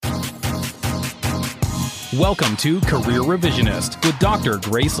Welcome to Career Revisionist with Dr.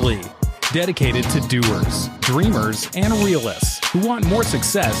 Grace Lee, dedicated to doers, dreamers, and realists who want more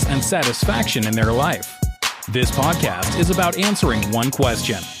success and satisfaction in their life. This podcast is about answering one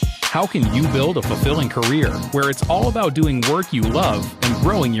question. How can you build a fulfilling career where it's all about doing work you love and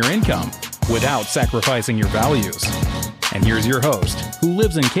growing your income without sacrificing your values? And here's your host, who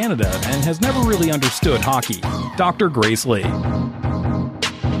lives in Canada and has never really understood hockey, Dr. Grace Lee.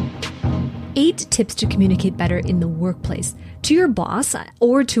 8 tips to communicate better in the workplace to your boss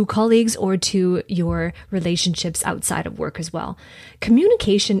or to colleagues or to your relationships outside of work as well.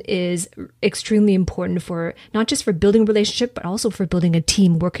 Communication is extremely important for not just for building a relationship, but also for building a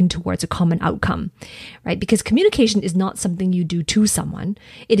team working towards a common outcome, right? Because communication is not something you do to someone.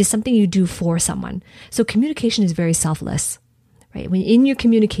 It is something you do for someone. So communication is very selfless. Right? When in your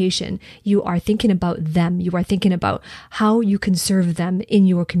communication, you are thinking about them. You are thinking about how you can serve them in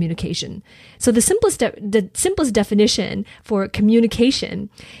your communication. So the simplest definition for communication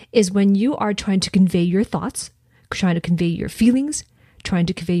is when you are trying to convey your thoughts, trying to convey your feelings, trying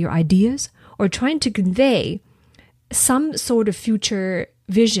to convey your ideas, or trying to convey some sort of future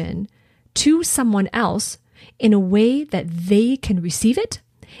vision to someone else in a way that they can receive it,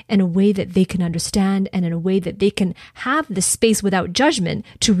 in a way that they can understand, and in a way that they can have the space without judgment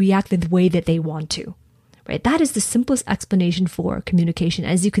to react the way that they want to. Right? That is the simplest explanation for communication.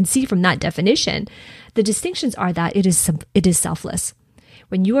 As you can see from that definition, the distinctions are that it is selfless.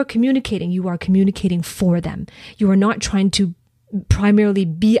 When you are communicating for them. You are not trying to primarily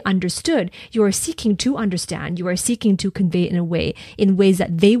be understood. You are seeking to understand. You are seeking to convey in ways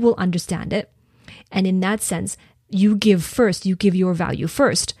that they will understand it. And in that sense, you give first, you give your value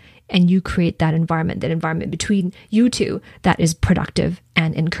first, and you create that environment between you two that is productive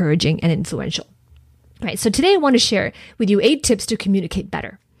and encouraging and influential. Right. So today I want to share with you 8 tips to communicate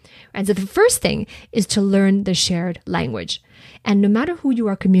better. And so the first thing is to learn the shared language. And no matter who you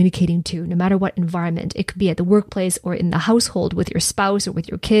are communicating to, no matter what environment, it could be at the workplace or in the household with your spouse or with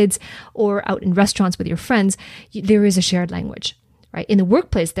your kids or out in restaurants with your friends, there is a shared language. Right? In the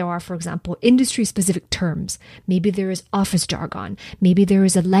workplace, there are, for example, industry-specific terms. Maybe there is office jargon. Maybe there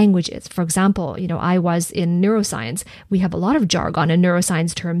is a language. For example, I was in neuroscience. We have a lot of jargon and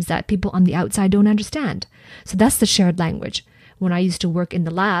neuroscience terms that people on the outside don't understand. So that's the shared language. When I used to work in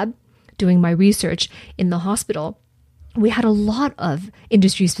the lab, doing my research in the hospital, we had a lot of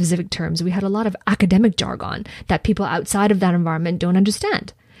industry-specific terms. We had a lot of academic jargon that people outside of that environment don't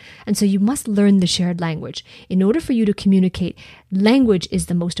understand. And so you must learn the shared language. In order for you to communicate, language is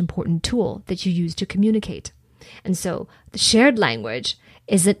the most important tool that you use to communicate. And so the shared language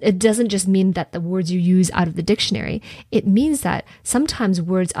it doesn't just mean that the words you use out of the dictionary. It means that sometimes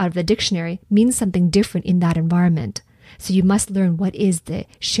words out of the dictionary mean something different in that environment. So you must learn what is the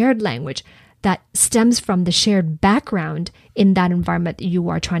shared language that stems from the shared background in that environment that you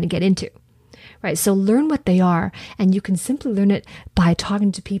are trying to get into. Right, so learn what they are, and you can simply learn it by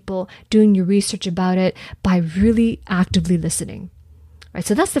talking to people, doing your research about it, by really actively listening. Right,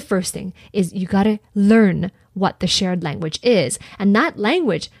 so that's the first thing, is you got to learn what the shared language is, and that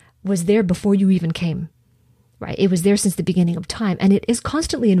language was there before you even came. Right, it was there since the beginning of time, and it is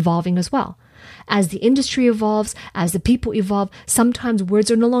constantly evolving as well. As the industry evolves, as the people evolve, sometimes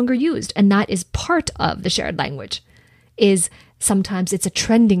words are no longer used, and that is part of the shared language. Sometimes it's a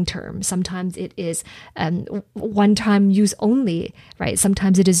trending term. Sometimes it is one-time use only, right?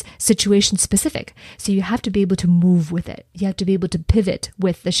 Sometimes it is situation specific. So you have to be able to move with it. You have to be able to pivot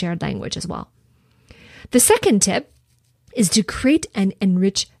with the shared language as well. The second tip is to create and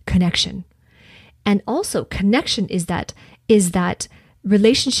enrich connection. And also connection is that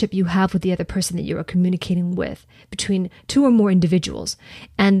relationship you have with the other person that you are communicating with between 2 or more individuals.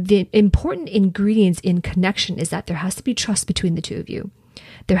 And the important ingredients in connection is that there has to be trust between the 2 of you.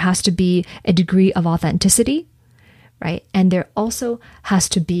 There has to be a degree of authenticity, right? And there also has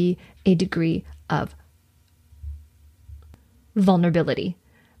to be a degree of vulnerability,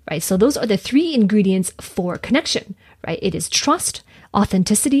 right? So those are the 3 ingredients for connection, right? It is trust,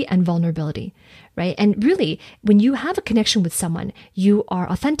 authenticity, and vulnerability. Right? And really, when you have a connection with someone, you are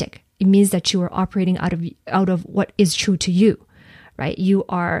authentic. It means that you are operating out of what is true to you, right? You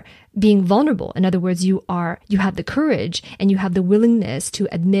are being vulnerable. In other words, you have the courage and you have the willingness to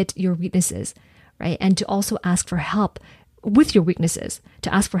admit your weaknesses, right? And to also ask for help with your weaknesses,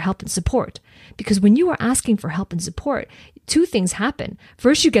 to ask for help and support. Because when you are asking for help and support, 2 things happen.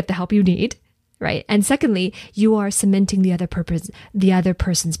 First, you get the help you need, right? And secondly, you are cementing the other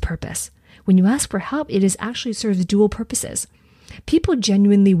person's purpose. When you ask for help, it actually serves dual purposes. People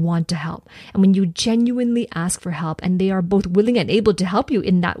genuinely want to help. And when you genuinely ask for help and they are both willing and able to help you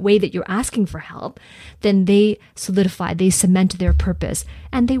in that way that you're asking for help, then they solidify, they cement their purpose,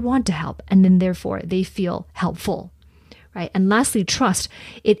 and they want to help. And then therefore they feel helpful, right? And lastly, trust.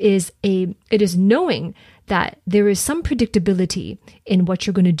 It is knowing that there is some predictability in what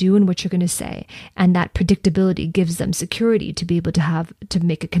you're going to do and what you're going to say. And that predictability gives them security to be able to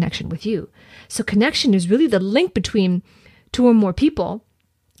make a connection with you. So connection is really the link between two or more people,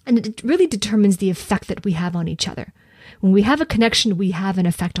 and it really determines the effect that we have on each other. When we have a connection, we have an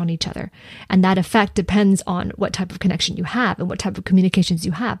effect on each other. And that effect depends on what type of connection you have and what type of communications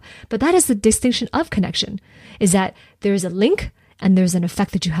you have. But that is the distinction of connection, is that there is a link and there's an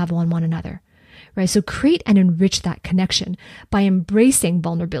effect that you have on one another, right? So create and enrich that connection by embracing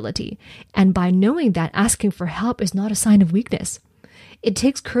vulnerability and by knowing that asking for help is not a sign of weakness. It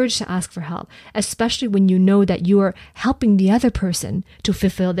takes courage to ask for help, especially when you know that you are helping the other person to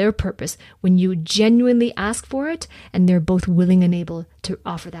fulfill their purpose, when you genuinely ask for it and they're both willing and able to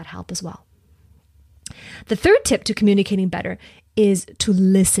offer that help as well. The third tip to communicating better is to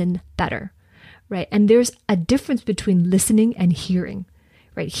listen better, right? And there's a difference between listening and hearing,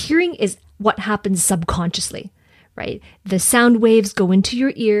 right? Hearing is what happens subconsciously, right? The sound waves go into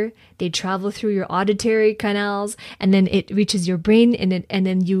your ear, they travel through your auditory canals, and then it reaches your brain,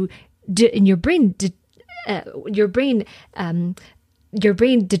 your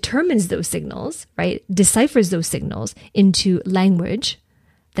brain determines those signals, right? Deciphers those signals into language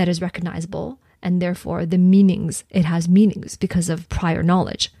that is recognizable, and therefore it has meanings because of prior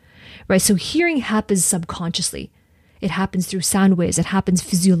knowledge, right? So hearing happens subconsciously. It happens through sound waves. It happens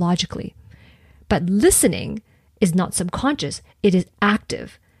physiologically. But listening is not subconscious. It is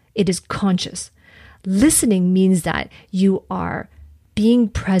active. It is conscious. Listening means that you are being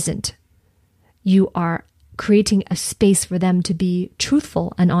present. You are creating a space for them to be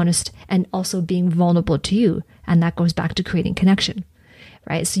truthful and honest and also being vulnerable to you. And that goes back to creating connection,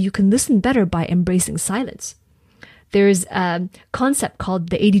 right? So you can listen better by embracing silence. There's a concept called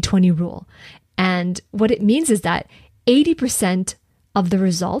the 80-20 rule. And what it means is that 80% of the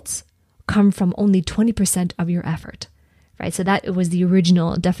results come from only 20% of your effort, right? So that was the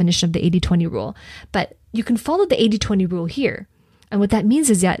original definition of the 80-20 rule. But you can follow the 80-20 rule here. And what that means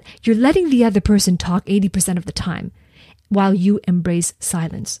is that you're letting the other person talk 80% of the time while you embrace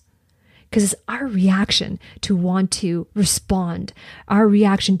silence. Because it's our reaction to want to respond, our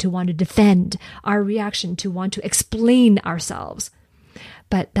reaction to want to defend, our reaction to want to explain ourselves.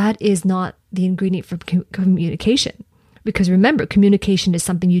 But that is not the ingredient for communication. Because remember, communication is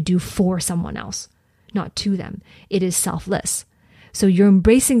something you do for someone else, not to them. It is selfless. So you're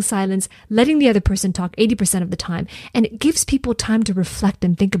embracing silence, letting the other person talk 80% of the time, and it gives people time to reflect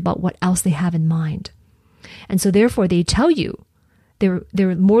and think about what else they have in mind. And so therefore they tell you,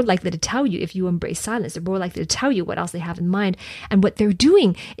 they're more likely to tell you if you embrace silence. They're more likely to tell you what else they have in mind. And what they're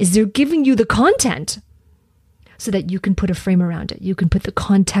doing is they're giving you the content so that you can put a frame around it. You can put the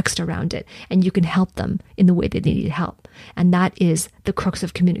context around it, and you can help them in the way that they need help. And that is the crux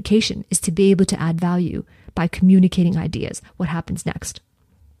of communication, is to be able to add value by communicating ideas, what happens next,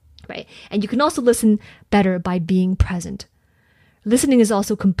 right? And you can also listen better by being present. Listening is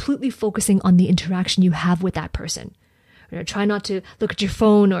also completely focusing on the interaction you have with that person. Try not to look at your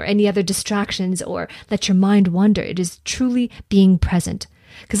phone or any other distractions or let your mind wander. It is truly being present.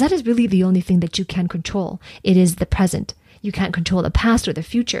 Because that is really the only thing that you can control. It is the present. You can't control the past or the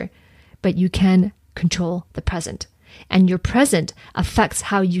future, but you can control the present. And your present affects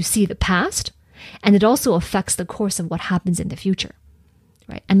how you see the past, and it also affects the course of what happens in the future,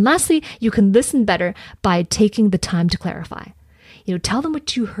 right? And lastly, you can listen better by taking the time to clarify. Tell them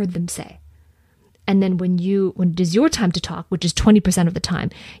what you heard them say. And then when it is your time to talk, which is 20% of the time,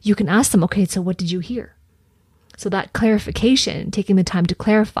 you can ask them, okay, so what did you hear? So that clarification, taking the time to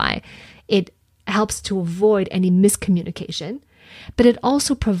clarify, it helps to avoid any miscommunication, but it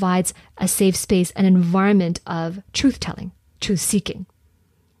also provides a safe space, an environment of truth-telling, truth-seeking,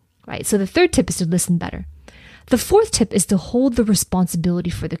 right? So the third tip is to listen better. The fourth tip is to hold the responsibility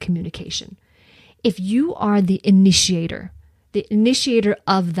for the communication. If you are the initiator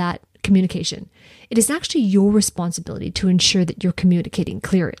of that communication, it is actually your responsibility to ensure that you're communicating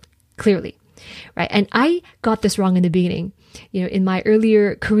clearly. Right. And I got this wrong in the beginning. In my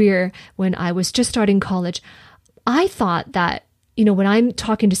earlier career, when I was just starting college, I thought that, when I'm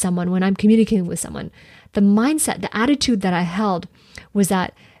talking to someone, when I'm communicating with someone, the mindset, the attitude that I held was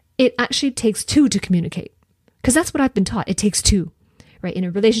that it actually takes two to communicate. Because that's what I've been taught. It takes two, right? In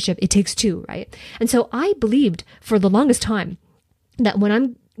a relationship, it takes two, right? And so I believed for the longest time that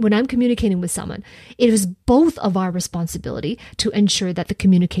when when I'm communicating with someone, it is both of our responsibility to ensure that the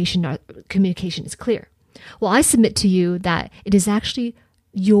communication is clear. Well, I submit to you that it is actually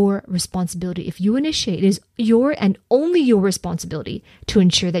your responsibility. If you initiate, it is your and only your responsibility to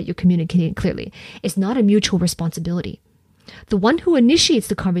ensure that you're communicating clearly. It's not a mutual responsibility. The one who initiates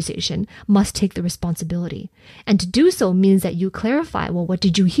the conversation must take the responsibility. And to do so means that you clarify, well, what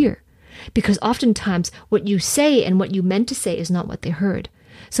did you hear? Because oftentimes what you say and what you meant to say is not what they heard.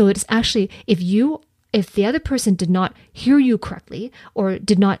 So it's actually, if the other person did not hear you correctly, or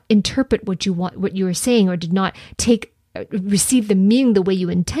did not interpret what you were saying, or did not receive the meaning the way you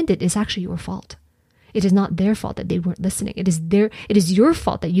intended, it's actually your fault. It is not their fault that they weren't listening. It is your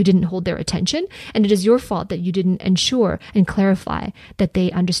fault that you didn't hold their attention, and it is your fault that you didn't ensure and clarify that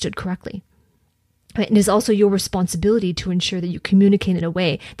they understood correctly. Right? And it is also your responsibility to ensure that you communicate in a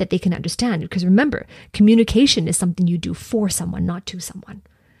way that they can understand. Because remember, communication is something you do for someone, not to someone.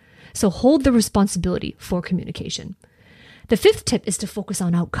 So hold the responsibility for communication. The fifth tip is to focus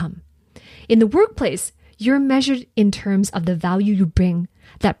on outcome. In the workplace, you're measured in terms of the value you bring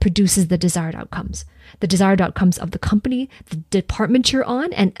that produces the desired outcomes. The desired outcomes of the company, the department you're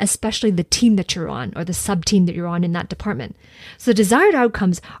on, and especially the team that you're on, or the sub-team that you're on in that department. So the desired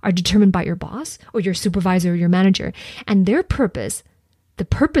outcomes are determined by your boss or your supervisor or your manager, and their purpose, the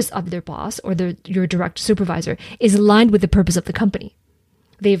purpose of their boss or your direct supervisor, is aligned with the purpose of the company.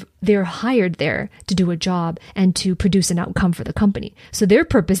 They're hired there to do a job and to produce an outcome for the company. So their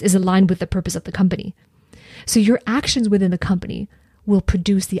purpose is aligned with the purpose of the company. So your actions within the company will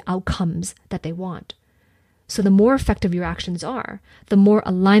produce the outcomes that they want. So the more effective your actions are, the more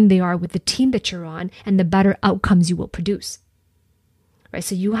aligned they are with the team that you're on, and the better outcomes you will produce. Right?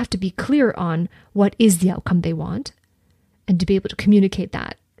 So you have to be clear on what is the outcome they want, and to be able to communicate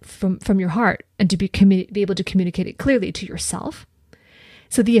that from your heart, and to be able to communicate it clearly to yourself.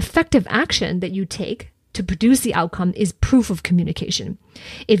 So the effective action that you take to produce the outcome is proof of communication.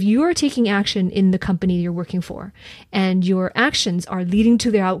 If you are taking action in the company you're working for, and your actions are leading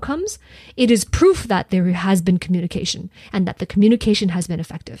to their outcomes, it is proof that there has been communication and that the communication has been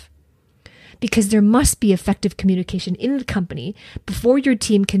effective. Because there must be effective communication in the company before your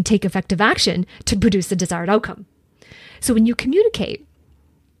team can take effective action to produce the desired outcome. So when you communicate,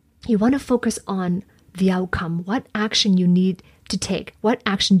 you want to focus on the outcome, what action you need to take, what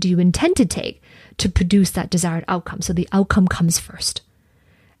action do you intend to take to produce that desired outcome. So the outcome comes first.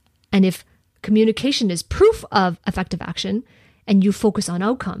 And if communication is proof of effective action and you focus on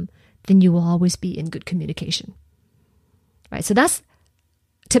outcome, then you will always be in good communication. Right? So that's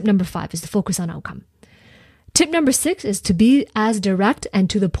tip number 5, is to focus on outcome. Tip number 6 is to be as direct and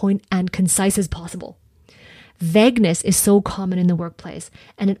to the point and concise as possible. Vagueness is so common in the workplace,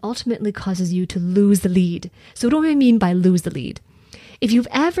 and it ultimately causes you to lose the lead. So what do I mean by lose the lead? If you've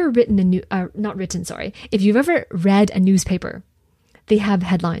ever if you've ever read a newspaper, they have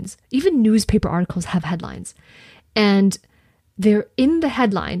headlines. Even newspaper articles have headlines. And they're in the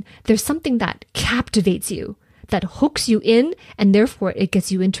headline, there's something that captivates you, that hooks you in, and therefore it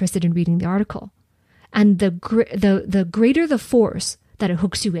gets you interested in reading the article. And the greater the force that it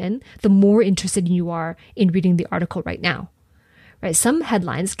hooks you in, the more interested you are in reading the article right now. Right? Some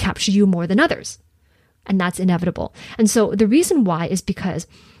headlines capture you more than others, and that's inevitable. And so the reason why is because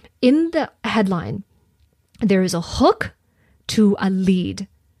in the headline, there is a hook to a lead.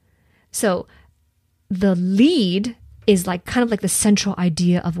 So the lead is kind of like the central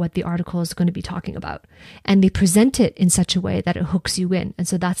idea of what the article is going to be talking about. And they present it in such a way that it hooks you in. And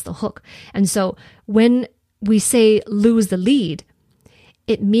so that's the hook. And so when we say lose the lead,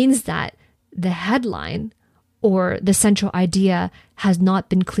 it means that the headline or the central idea has not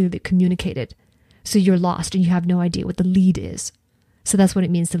been clearly communicated. So you're lost and you have no idea what the lead is. So that's what it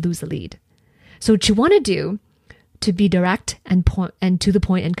means to lose the lead. So what you want to do to be direct and to the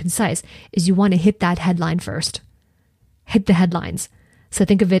point and concise is you want to hit that headline first. Hit the headlines. So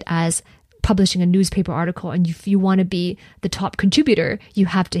think of it as publishing a newspaper article, and if you want to be the top contributor, you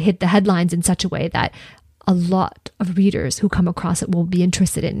have to hit the headlines in such a way that a lot of readers who come across it will be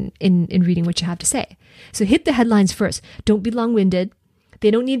interested in reading what you have to say. So hit the headlines first. Don't be long-winded.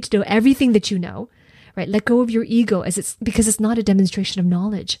 They don't need to know everything that you know, right? Let go of your ego because it's not a demonstration of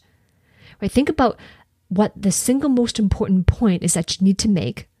knowledge, right? Think about what the single most important point is that you need to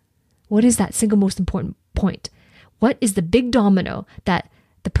make. What is that single most important point? What is the big domino that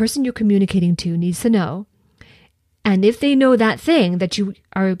the person you're communicating to needs to know? And if they know that thing that you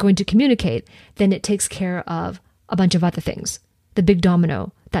are going to communicate, then it takes care of a bunch of other things. The big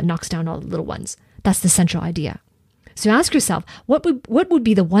domino that knocks down all the little ones. That's the central idea. So ask yourself, what would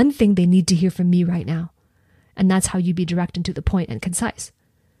be the one thing they need to hear from me right now? And that's how you be direct and to the point and concise.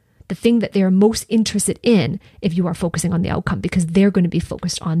 the thing that they are most interested in if you are focusing on the outcome, because they're going to be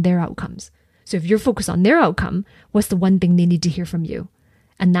focused on their outcomes. So if you're focused on their outcome, what's the one thing they need to hear from you?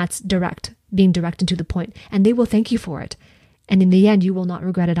 And that's direct, being direct and to the point. And they will thank you for it. And in the end, you will not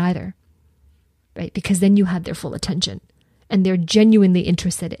regret it either, right? Because then you have their full attention and they're genuinely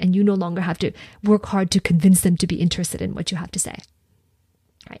interested, and you no longer have to work hard to convince them to be interested in what you have to say.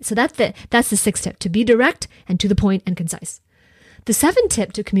 Right? So that's the sixth tip, to be direct and to the point and concise. The seventh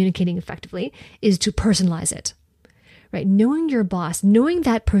tip to communicating effectively is to personalize it. Right? Knowing your boss, knowing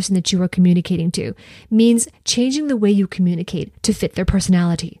that person that you are communicating to, means changing the way you communicate to fit their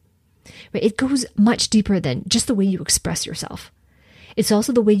personality. Right? It goes much deeper than just the way you express yourself. It's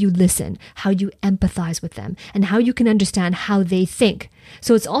also the way you listen, how you empathize with them, and how you can understand how they think.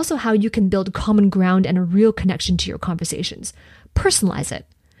 So it's also how you can build common ground and a real connection to your conversations. Personalize it.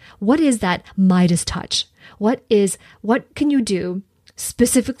 What is that Midas touch? What can you do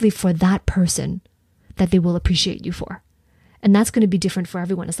specifically for that person that they will appreciate you for? And that's going to be different for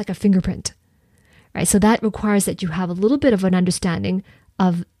everyone. It's like a fingerprint, right? So that requires that you have a little bit of an understanding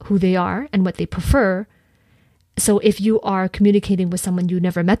of who they are and what they prefer. So if you are communicating with someone you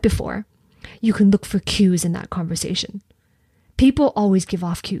never met before, you can look for cues in that conversation. People always give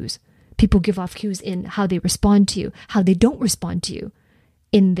off cues. People give off cues in how they respond to you, how they don't respond to you,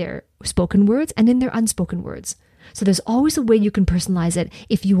 in their spoken words and in their unspoken words. So there's always a way you can personalize it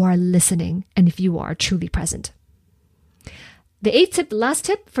if you are listening and if you are truly present. The eighth tip, the last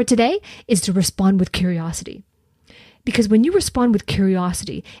tip for today, is to respond with curiosity. Because when you respond with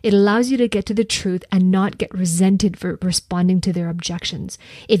curiosity, it allows you to get to the truth and not get resented for responding to their objections.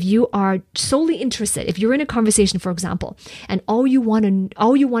 If you are solely interested, if you're in a conversation, for example, and all you want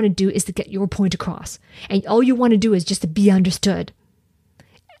to do is to get your point across, and all you want to do is just to be understood,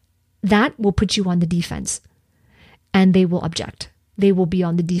 that will put you on the defense, and they will object. They will be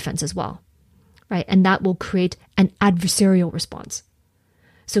on the defense as well, right? And that will create an adversarial response.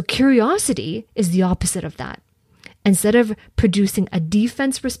 So curiosity is the opposite of that. Instead of producing a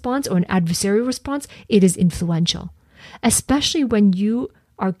defense response or an adversarial response, it is influential, especially when you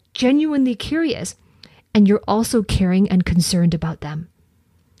are genuinely curious and you're also caring and concerned about them,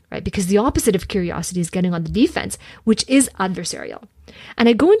 right? Because the opposite of curiosity is getting on the defense, which is adversarial. And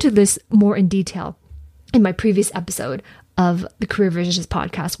I go into this more in detail in my previous episode of the Career Revisionist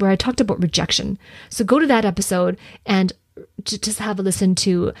podcast, where I talked about rejection. So go to that episode and just have a listen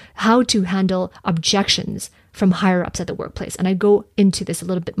to how to handle objections from higher ups at the workplace. And I go into this a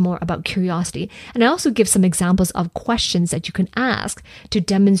little bit more about curiosity. And I also give some examples of questions that you can ask to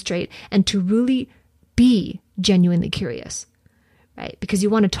demonstrate and to really be genuinely curious, right? Because you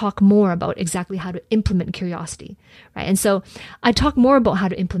want to talk more about exactly how to implement curiosity, right? And so I talk more about how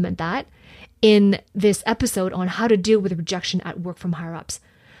to implement that in this episode on how to deal with rejection at work from higher ups.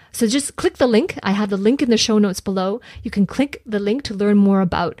 So just click the link. I have the link in the show notes below. You can click the link to learn more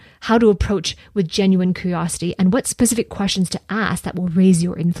about how to approach with genuine curiosity and what specific questions to ask that will raise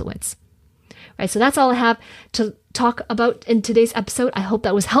your influence. Right, so that's all I have to talk about in today's episode. I hope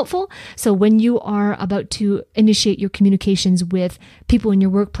that was helpful. So when you are about to initiate your communications with people in your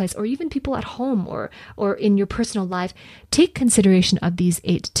workplace, or even people at home or in your personal life, take consideration of these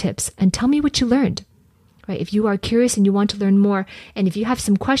 8 tips and tell me what you learned. Right? If you are curious and you want to learn more, and if you have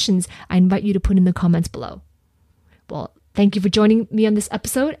some questions, I invite you to put in the comments below. Well, thank you for joining me on this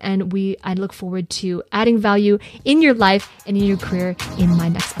episode, and I look forward to adding value in your life and in your career in my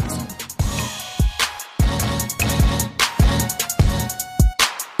next episode.